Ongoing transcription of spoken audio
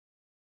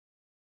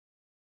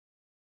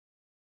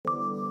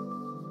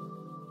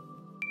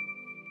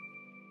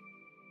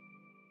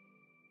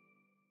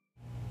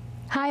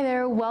Hi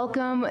there,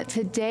 welcome.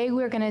 Today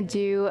we're going to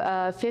do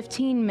a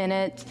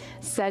 15-minute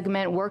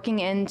segment working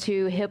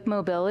into hip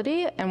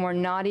mobility, and we're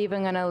not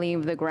even going to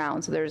leave the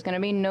ground. So there's going to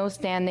be no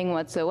standing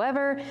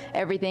whatsoever.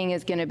 Everything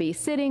is going to be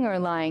sitting or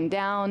lying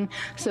down.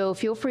 So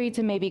feel free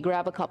to maybe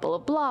grab a couple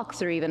of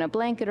blocks or even a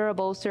blanket or a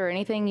bolster or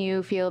anything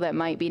you feel that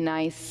might be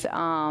nice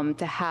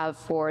to have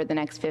for the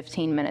next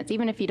 15 minutes.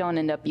 Even if you don't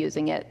end up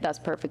using it, that's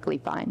perfectly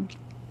fine.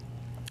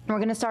 We're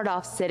going to start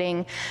off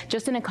sitting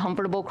just in a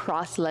comfortable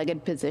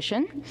cross-legged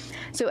position.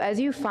 So as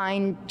you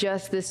find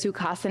just this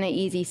Sukhasana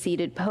easy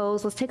seated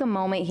pose, let's take a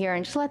moment here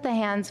and just let the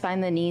hands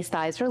find the knees,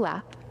 thighs, or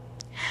lap.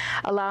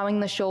 Allowing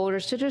the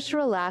shoulders to just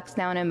relax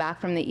down and back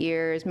from the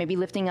ears, maybe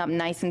lifting up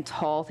nice and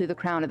tall through the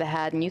crown of the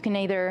head. And you can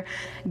either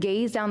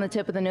gaze down the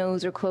tip of the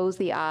nose or close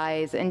the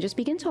eyes and just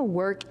begin to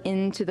work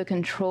into the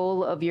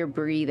control of your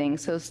breathing.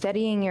 So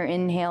steadying your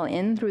inhale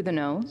in through the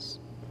nose.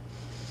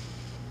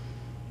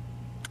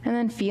 And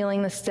then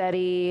feeling the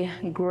steady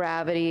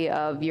gravity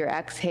of your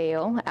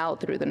exhale out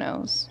through the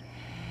nose.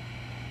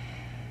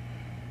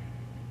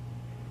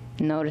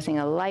 Noticing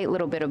a light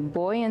little bit of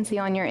buoyancy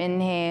on your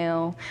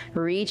inhale,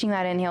 reaching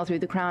that inhale through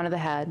the crown of the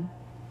head.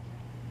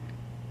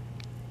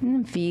 And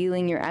then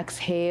feeling your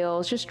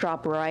exhales just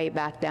drop right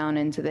back down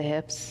into the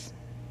hips.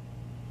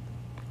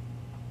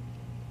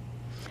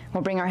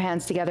 We'll bring our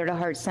hands together to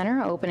heart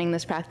center, opening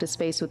this practice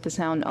space with the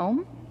sound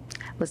Om.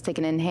 Let's take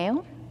an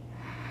inhale.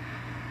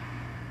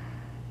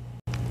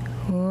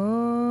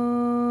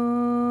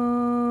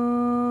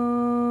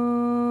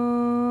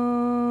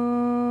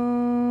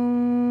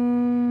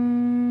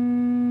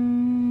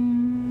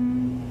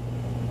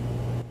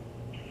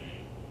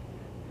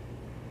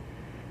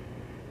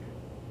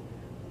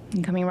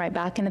 And coming right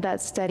back into that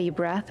steady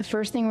breath, the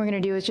first thing we're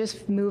going to do is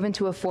just move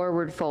into a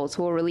forward fold.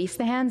 So we'll release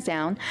the hands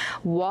down,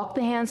 walk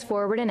the hands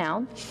forward and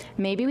out.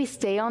 Maybe we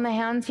stay on the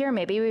hands here,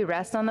 maybe we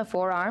rest on the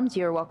forearms.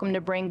 You're welcome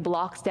to bring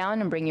blocks down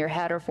and bring your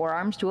head or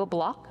forearms to a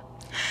block.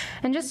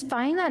 And just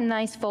find that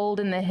nice fold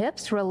in the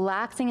hips,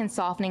 relaxing and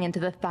softening into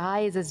the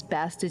thighs as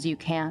best as you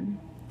can.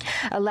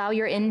 Allow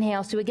your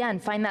inhales to, again,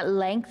 find that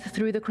length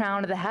through the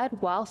crown of the head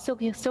while still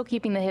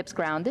keeping the hips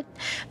grounded.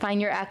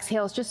 Find your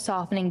exhales just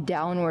softening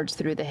downwards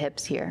through the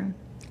hips here.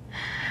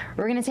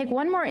 We're going to take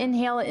one more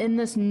inhale in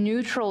this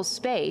neutral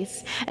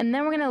space, and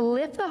then we're going to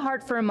lift the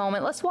heart for a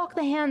moment. Let's walk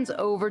the hands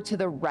over to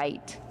the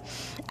right.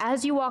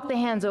 As you walk the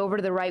hands over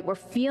to the right, we're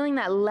feeling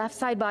that left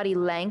side body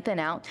lengthen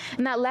out,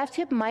 and that left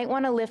hip might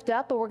want to lift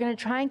up, but we're going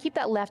to try and keep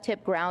that left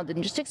hip grounded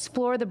and just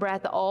explore the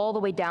breath all the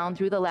way down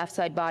through the left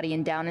side body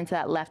and down into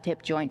that left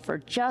hip joint for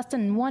just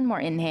one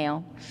more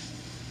inhale.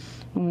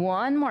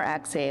 One more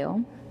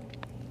exhale.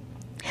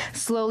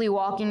 Slowly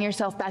walking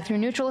yourself back through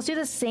neutral. Let's do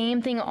the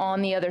same thing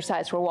on the other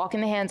side. So we're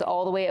walking the hands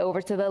all the way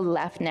over to the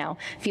left now,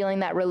 feeling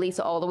that release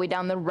all the way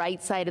down the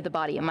right side of the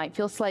body. It might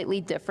feel slightly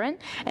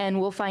different,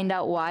 and we'll find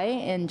out why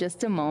in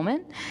just a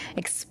moment.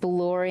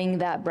 Exploring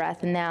that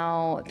breath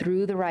now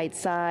through the right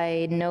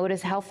side.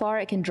 Notice how far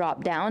it can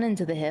drop down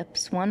into the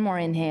hips. One more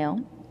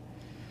inhale.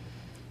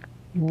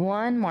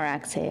 One more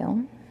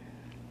exhale.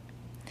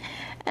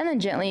 And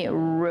then gently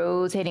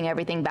rotating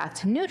everything back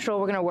to neutral,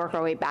 we're going to work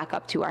our way back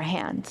up to our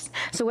hands.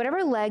 So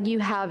whatever leg you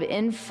have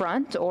in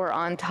front or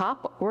on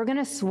top, we're going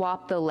to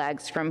swap the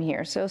legs from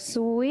here. So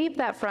sweep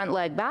that front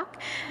leg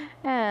back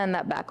and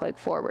that back leg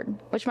forward,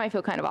 which might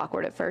feel kind of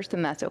awkward at first,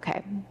 and that's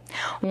okay.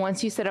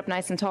 Once you sit up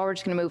nice and tall, we're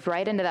just going to move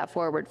right into that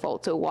forward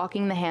fold. So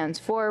walking the hands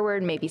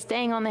forward, maybe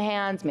staying on the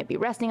hands, maybe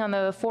resting on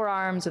the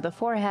forearms or the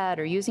forehead,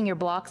 or using your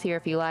blocks here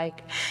if you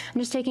like.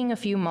 And just taking a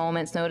few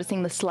moments,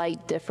 noticing the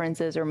slight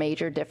differences or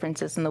major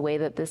differences in the way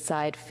that this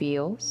side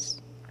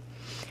feels.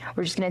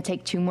 We're just going to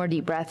take two more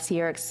deep breaths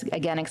here,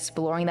 again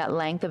exploring that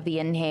length of the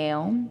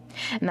inhale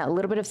and that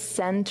little bit of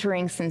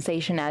centering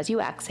sensation as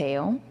you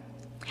exhale.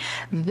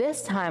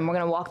 This time we're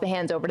going to walk the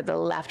hands over to the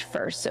left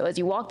first. So as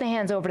you walk the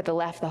hands over to the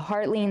left, the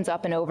heart leans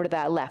up and over to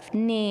that left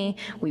knee.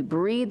 We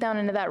breathe down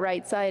into that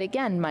right side.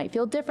 Again, might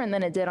feel different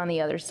than it did on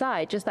the other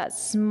side. Just that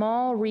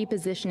small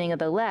repositioning of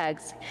the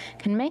legs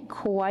can make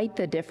quite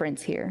the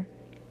difference here.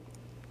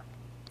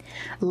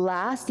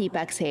 Last deep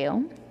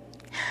exhale.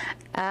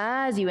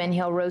 As you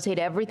inhale, rotate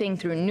everything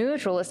through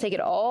neutral. Let's take it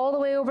all the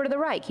way over to the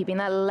right, keeping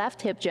that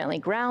left hip gently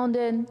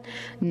grounded,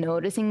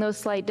 noticing those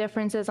slight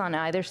differences on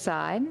either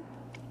side.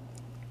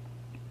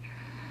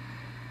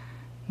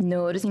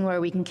 Noticing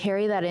where we can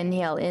carry that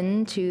inhale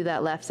into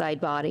that left side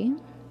body,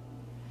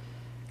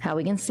 how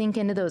we can sink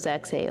into those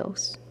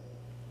exhales.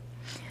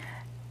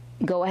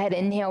 Go ahead,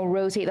 inhale,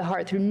 rotate the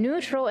heart through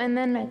neutral, and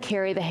then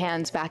carry the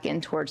hands back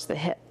in towards the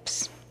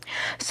hips.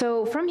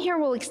 So from here,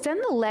 we'll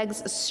extend the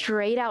legs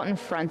straight out in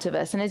front of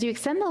us. And as you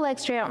extend the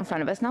legs straight out in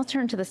front of us, now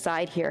turn to the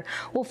side here,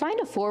 we'll find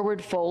a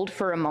forward fold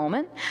for a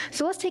moment.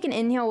 So let's take an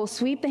inhale. We'll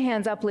sweep the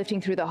hands up,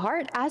 lifting through the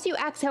heart. As you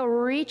exhale,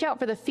 reach out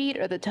for the feet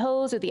or the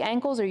toes or the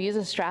ankles, or use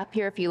a strap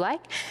here if you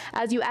like.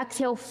 As you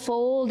exhale,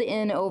 fold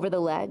in over the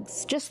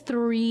legs. Just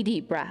 3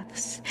 deep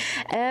breaths.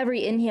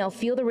 Every inhale,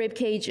 feel the rib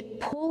cage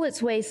pull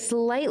its way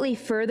slightly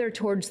further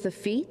towards the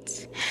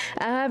feet.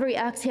 Every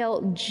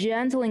exhale,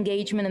 gentle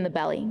engagement in the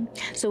belly.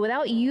 So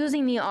without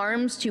using the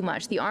arms too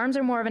much, the arms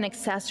are more of an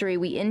accessory.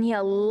 We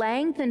inhale,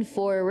 lengthen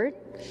forward.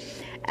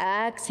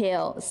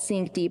 Exhale,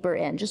 sink deeper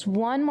in. Just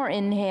one more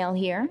inhale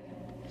here.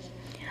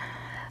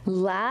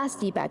 Last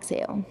deep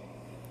exhale.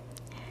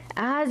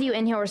 As you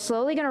inhale, we're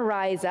slowly going to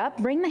rise up.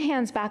 Bring the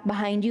hands back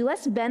behind you.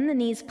 Let's bend the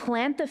knees,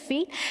 plant the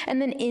feet,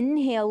 and then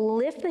inhale,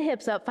 lift the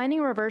hips up, finding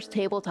a reverse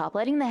tabletop,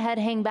 letting the head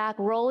hang back,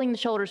 rolling the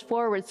shoulders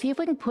forward. See if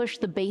we can push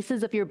the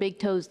bases of your big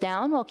toes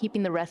down while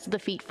keeping the rest of the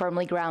feet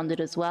firmly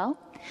grounded as well.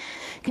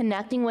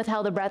 Connecting with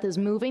how the breath is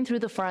moving through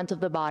the front of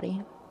the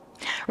body.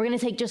 We're going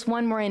to take just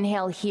one more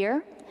inhale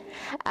here.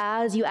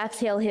 As you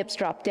exhale, hips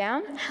drop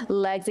down,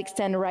 legs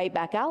extend right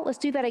back out. Let's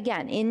do that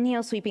again.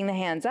 Inhale, sweeping the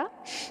hands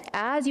up.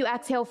 As you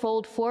exhale,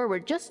 fold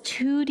forward. Just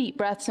 2 deep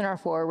breaths in our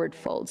forward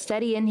fold.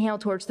 Steady inhale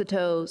towards the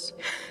toes.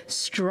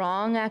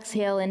 Strong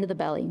exhale into the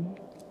belly.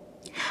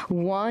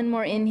 One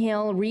more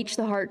inhale, reach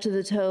the heart to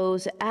the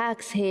toes.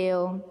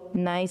 Exhale,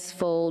 nice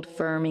fold,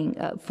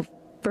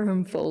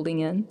 firm folding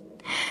in.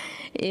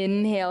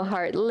 Inhale,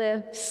 heart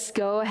lifts.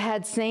 Go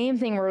ahead, same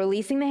thing. We're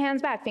releasing the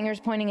hands back, fingers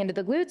pointing into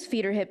the glutes,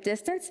 feet are hip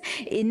distance.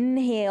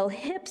 Inhale,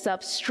 hips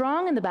up,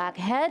 strong in the back,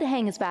 head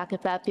hangs back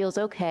if that feels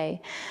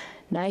okay.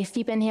 Nice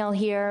deep inhale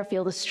here.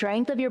 Feel the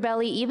strength of your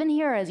belly even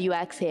here as you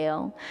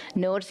exhale.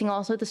 Noticing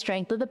also the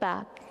strength of the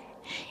back.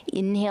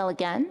 Inhale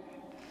again.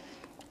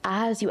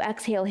 As you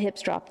exhale,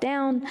 hips drop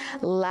down.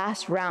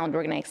 Last round,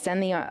 we're going to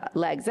extend the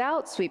legs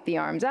out, sweep the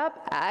arms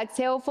up.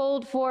 Exhale,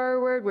 fold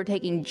forward. We're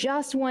taking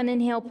just one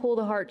inhale, pull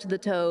the heart to the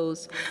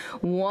toes.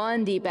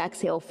 One deep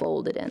exhale,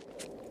 fold it in.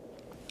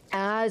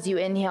 As you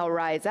inhale,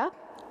 rise up.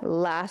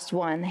 Last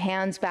one,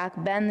 hands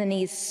back, bend the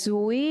knees,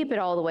 sweep it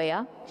all the way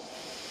up.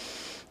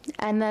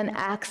 And then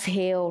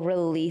exhale,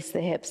 release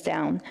the hips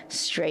down,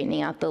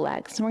 straightening out the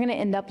legs. So we're going to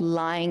end up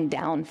lying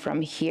down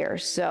from here.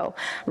 So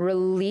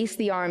release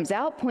the arms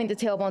out, point the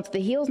tailbone to the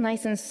heels,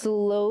 nice and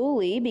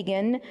slowly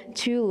begin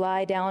to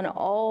lie down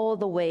all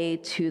the way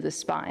to the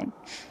spine.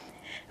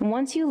 And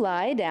once you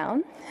lie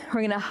down, we're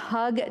going to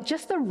hug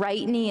just the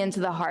right knee into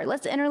the heart.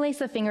 Let's interlace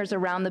the fingers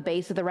around the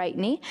base of the right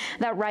knee.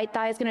 That right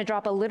thigh is going to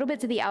drop a little bit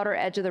to the outer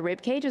edge of the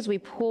rib cage as we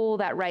pull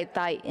that right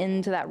thigh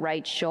into that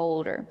right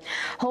shoulder.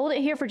 Hold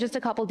it here for just a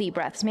couple deep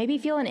breaths. Maybe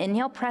feel an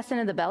inhale, press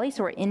into the belly.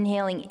 So we're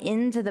inhaling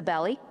into the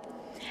belly.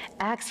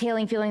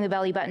 Exhaling, feeling the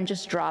belly button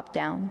just drop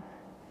down.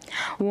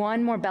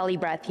 One more belly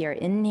breath here.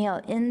 Inhale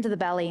into the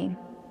belly.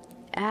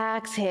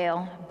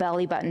 Exhale,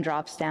 belly button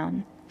drops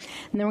down.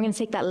 And then we're going to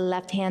take that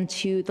left hand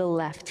to the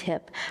left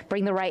hip.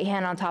 Bring the right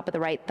hand on top of the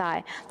right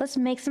thigh. Let's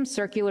make some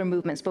circular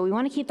movements, but we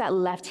want to keep that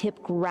left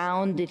hip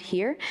grounded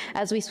here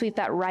as we sweep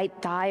that right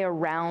thigh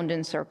around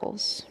in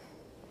circles.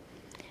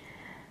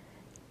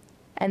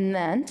 And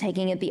then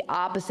taking it the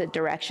opposite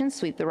direction,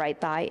 sweep the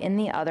right thigh in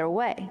the other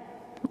way.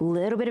 A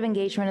little bit of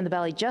engagement in the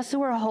belly, just so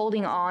we're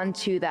holding on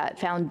to that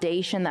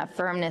foundation, that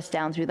firmness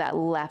down through that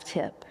left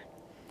hip.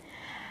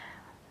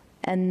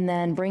 And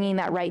then bringing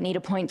that right knee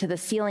to point to the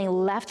ceiling,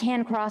 left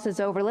hand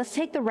crosses over. Let's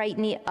take the right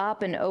knee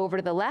up and over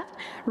to the left,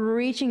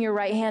 reaching your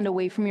right hand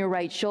away from your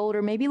right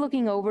shoulder, maybe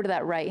looking over to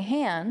that right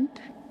hand.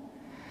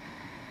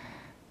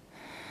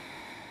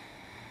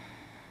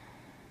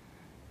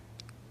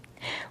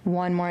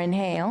 One more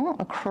inhale,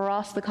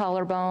 across the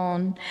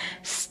collarbone,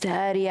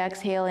 steady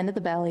exhale into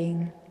the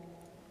belly.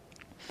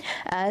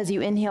 As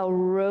you inhale,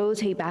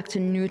 rotate back to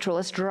neutral.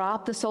 Let's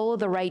drop the sole of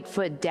the right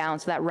foot down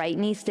so that right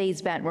knee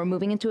stays bent. We're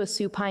moving into a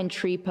supine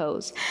tree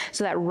pose.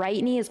 So that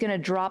right knee is going to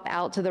drop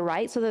out to the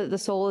right so that the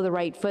sole of the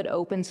right foot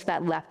opens to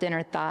that left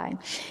inner thigh.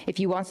 If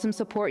you want some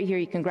support here,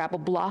 you can grab a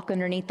block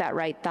underneath that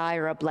right thigh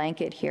or a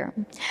blanket here.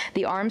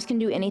 The arms can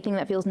do anything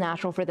that feels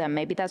natural for them.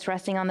 Maybe that's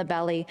resting on the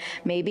belly.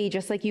 Maybe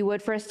just like you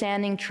would for a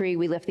standing tree,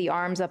 we lift the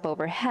arms up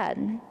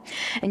overhead.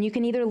 And you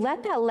can either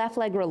let that left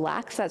leg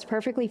relax. That's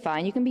perfectly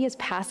fine. You can be as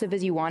passive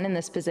as you want in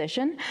this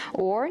position,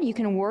 or you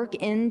can work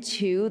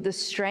into the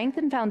strength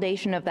and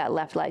foundation of that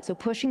left leg. So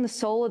pushing the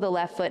sole of the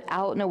left foot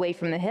out and away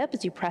from the hip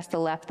as you press the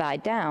left thigh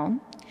down,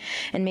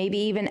 and maybe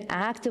even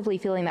actively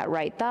feeling that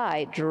right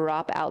thigh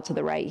drop out to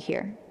the right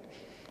here.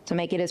 So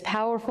make it as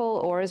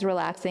powerful or as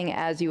relaxing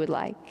as you would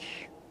like.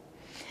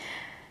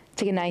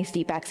 Take a nice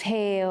deep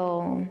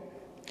exhale.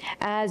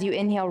 As you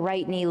inhale,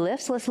 right knee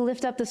lifts. Let's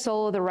lift up the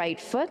sole of the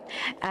right foot.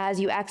 As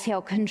you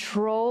exhale,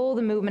 control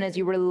the movement as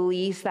you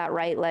release that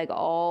right leg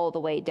all the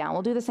way down.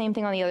 We'll do the same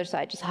thing on the other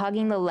side, just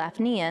hugging the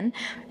left knee in,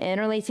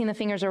 interlacing the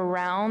fingers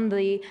around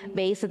the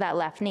base of that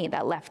left knee,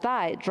 that left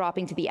thigh,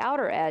 dropping to the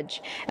outer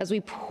edge as we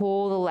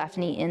pull the left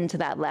knee into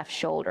that left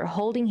shoulder.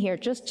 Holding here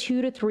just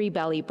 2 to 3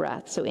 belly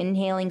breaths. So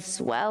inhaling,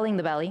 swelling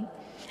the belly.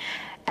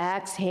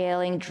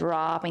 Exhaling,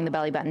 dropping the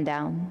belly button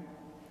down.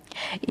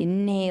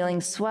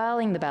 Inhaling,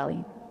 swelling the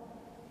belly.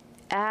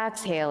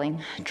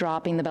 Exhaling,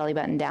 dropping the belly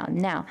button down.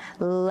 Now,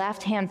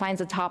 left hand finds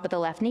the top of the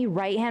left knee,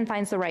 right hand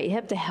finds the right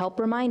hip to help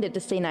remind it to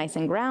stay nice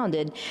and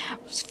grounded.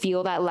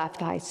 Feel that left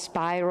thigh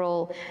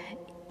spiral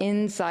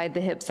inside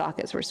the hip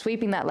sockets. We're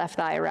sweeping that left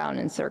thigh around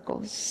in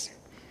circles.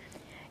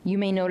 You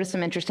may notice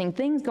some interesting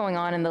things going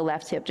on in the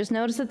left hip. Just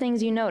notice the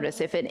things you notice.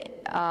 If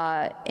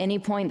at any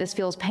point this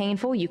feels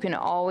painful, you can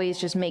always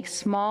just make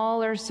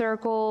smaller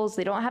circles.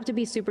 They don't have to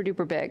be super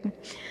duper big.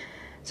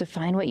 So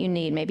find what you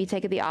need. Maybe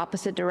take it the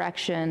opposite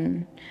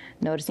direction,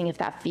 noticing if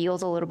that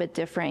feels a little bit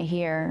different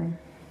here.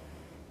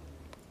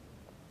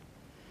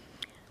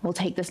 We'll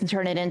take this and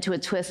turn it into a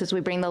twist as we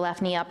bring the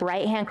left knee up.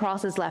 Right hand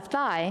crosses left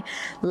thigh.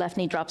 Left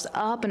knee drops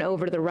up and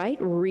over to the right,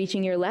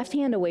 reaching your left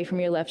hand away from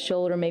your left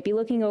shoulder, maybe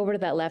looking over to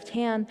that left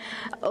hand,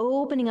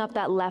 opening up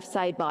that left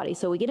side body.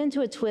 So we get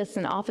into a twist,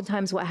 and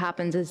oftentimes what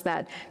happens is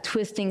that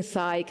twisting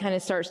side kind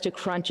of starts to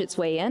crunch its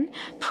way in.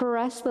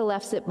 Press the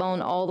left sit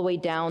bone all the way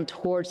down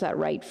towards that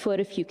right foot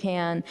if you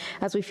can,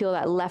 as we feel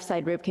that left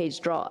side rib cage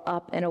draw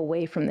up and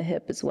away from the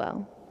hip as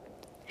well.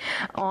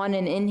 On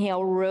an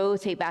inhale,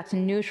 rotate back to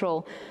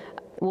neutral.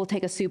 We'll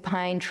take a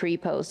supine tree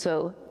pose.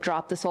 So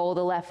drop the sole of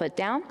the left foot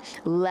down.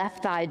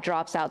 Left thigh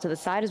drops out to the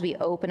side as we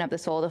open up the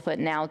sole of the foot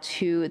now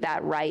to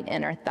that right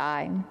inner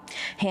thigh.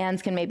 Hands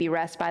can maybe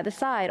rest by the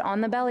side, on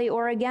the belly,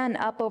 or again,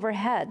 up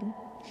overhead.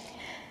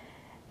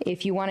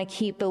 If you want to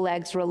keep the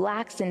legs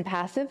relaxed and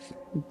passive,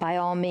 by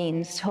all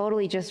means,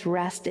 totally just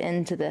rest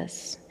into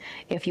this.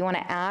 If you want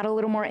to add a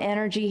little more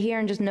energy here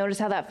and just notice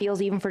how that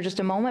feels even for just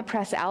a moment,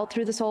 press out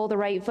through the sole of the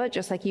right foot,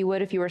 just like you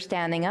would if you were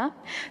standing up.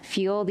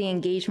 Feel the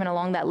engagement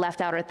along that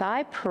left outer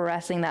thigh,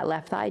 pressing that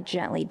left thigh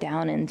gently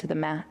down into the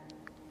mat.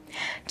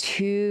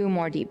 2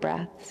 more deep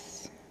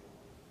breaths.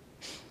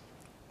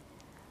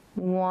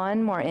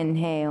 1 more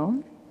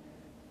inhale.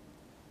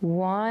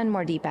 1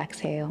 more deep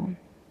exhale.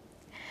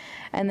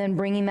 And then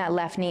bringing that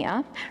left knee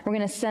up, we're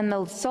gonna send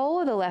the sole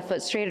of the left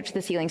foot straight up to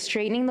the ceiling,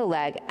 straightening the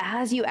leg.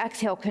 As you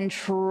exhale,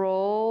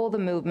 control the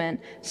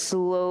movement,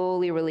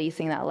 slowly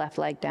releasing that left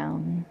leg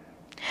down.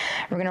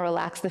 We're gonna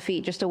relax the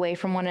feet just away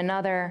from one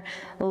another.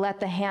 Let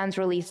the hands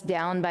release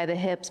down by the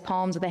hips,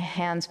 palms of the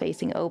hands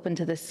facing open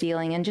to the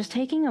ceiling, and just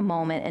taking a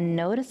moment and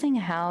noticing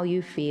how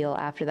you feel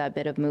after that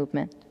bit of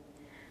movement.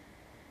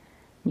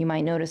 You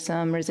might notice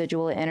some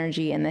residual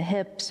energy in the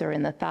hips or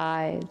in the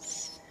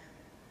thighs.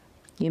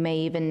 You may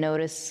even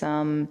notice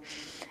some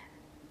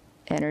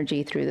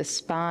energy through the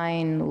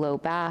spine, low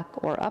back,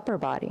 or upper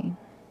body.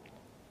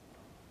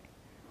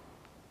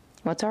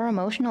 What's our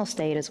emotional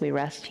state as we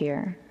rest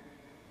here?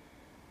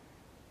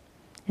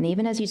 And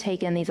even as you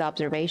take in these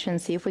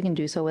observations, see if we can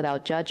do so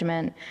without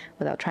judgment,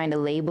 without trying to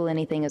label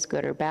anything as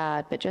good or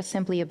bad, but just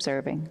simply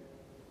observing.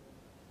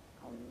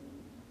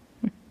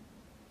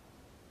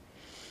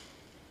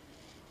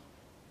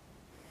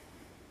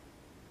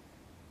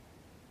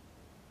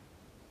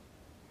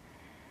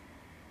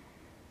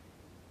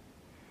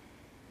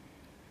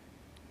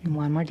 And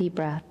 1 more deep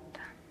breath.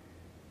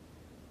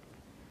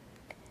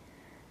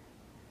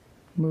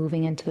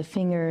 Moving into the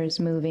fingers,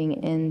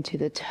 moving into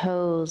the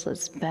toes.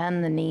 Let's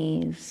bend the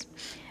knees.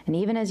 And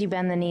even as you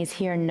bend the knees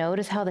here,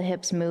 notice how the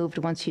hips moved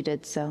once you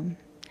did so.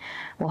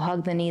 We'll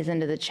hug the knees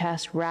into the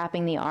chest,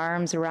 wrapping the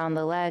arms around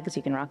the legs.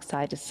 You can rock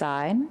side to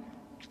side.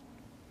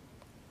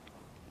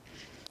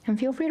 And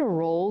feel free to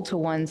roll to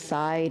one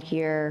side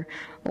here,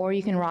 or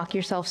you can rock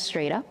yourself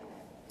straight up.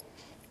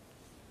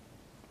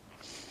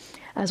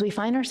 As we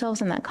find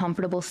ourselves in that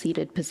comfortable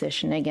seated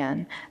position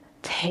again,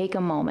 take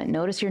a moment.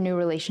 Notice your new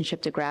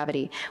relationship to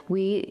gravity.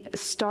 We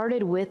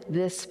started with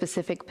this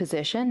specific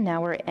position.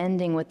 Now we're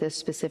ending with this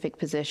specific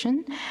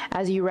position.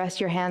 As you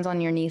rest your hands on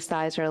your knees,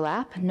 thighs, or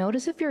lap,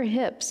 notice if your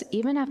hips,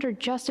 even after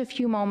just a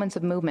few moments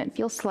of movement,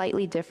 feel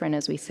slightly different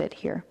as we sit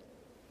here.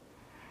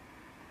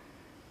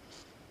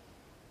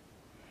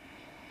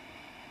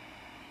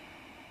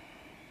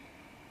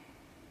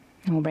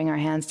 And we'll bring our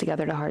hands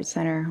together to heart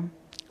center,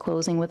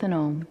 closing with an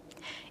Om.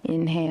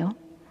 Inhale.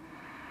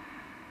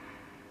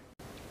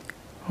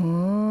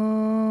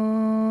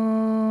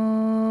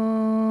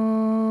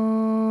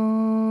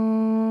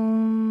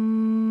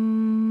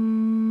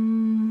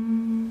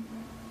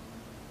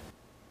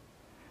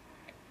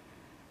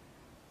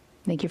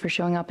 Thank you for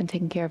showing up and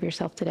taking care of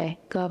yourself today.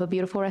 Go have a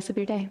beautiful rest of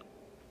your day.